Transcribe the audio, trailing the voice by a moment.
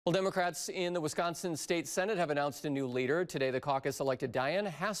Well, Democrats in the Wisconsin State Senate have announced a new leader. Today, the caucus elected Diane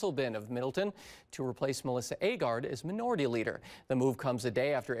Hesselbein of Middleton to replace Melissa Agard as minority leader. The move comes a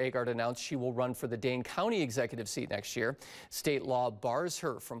day after Agard announced she will run for the Dane County executive seat next year. State law bars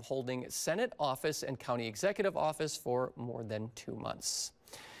her from holding Senate office and county executive office for more than 2 months.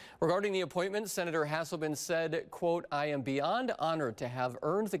 Regarding the appointment, Senator Hesselbein said, quote, "I am beyond honored to have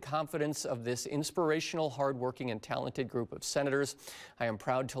earned the confidence of this inspirational, hardworking, and talented group of senators. I am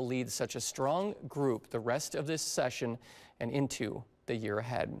proud to lead such a strong group the rest of this session and into the year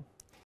ahead."